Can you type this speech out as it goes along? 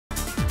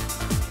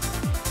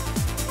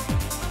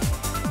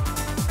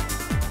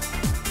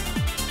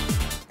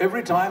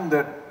Every time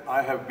that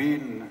I have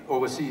been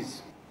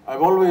overseas,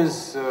 I've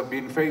always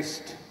been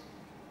faced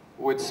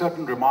with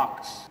certain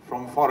remarks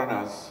from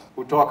foreigners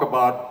who talk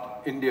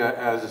about India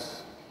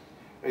as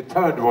a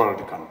third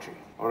world country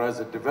or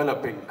as a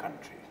developing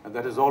country. And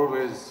that has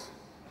always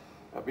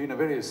been a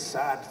very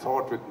sad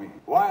thought with me.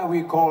 Why are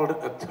we called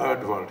a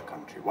third world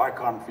country? Why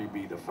can't we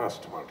be the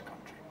first world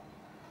country?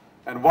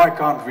 And why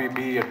can't we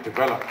be a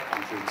developed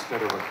country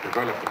instead of a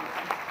developing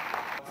country?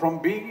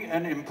 From being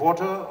an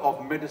importer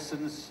of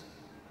medicines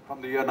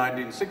from the year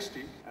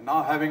 1960 and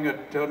now having a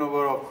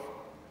turnover of,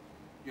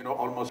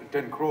 almost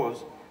 10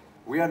 crores,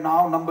 we are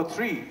now number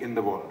 3 in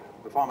the world,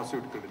 the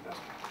pharmaceutical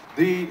industry.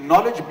 The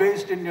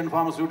knowledge-based Indian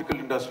pharmaceutical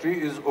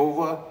industry is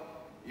over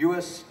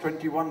US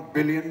 $21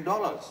 billion.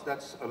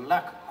 That's 1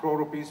 lakh crore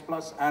rupees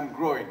plus and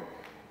growing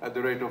at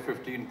the rate of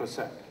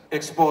 15%.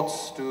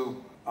 Exports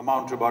to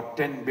amount to about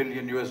 $10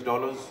 billion US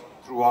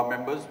through our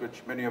members,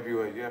 which many of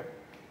you are here,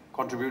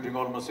 contributing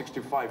almost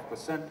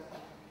 65%.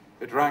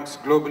 It ranks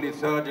globally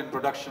 3rd in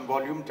production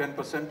volume,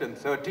 10%, and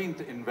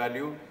 13th in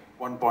value,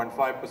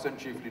 1.5%,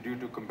 chiefly due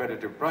to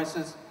competitive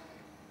prices.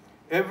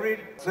 Every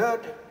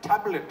 3rd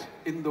tablet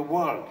in the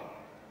world,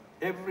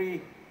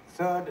 every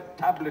 3rd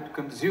tablet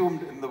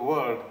consumed in the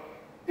world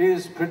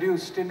is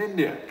produced in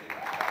India.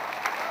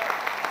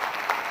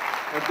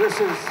 And this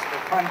is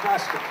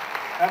fantastic,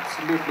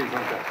 absolutely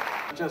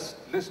fantastic. Just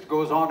list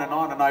goes on,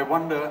 and I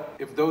wonder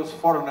if those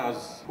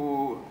foreigners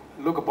who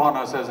look upon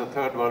us as a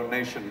third world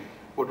nation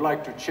would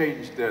like to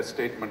change their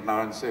statement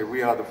now and say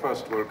we are the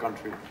first world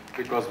country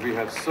because we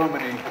have so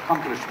many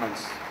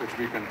accomplishments which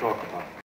we can talk about.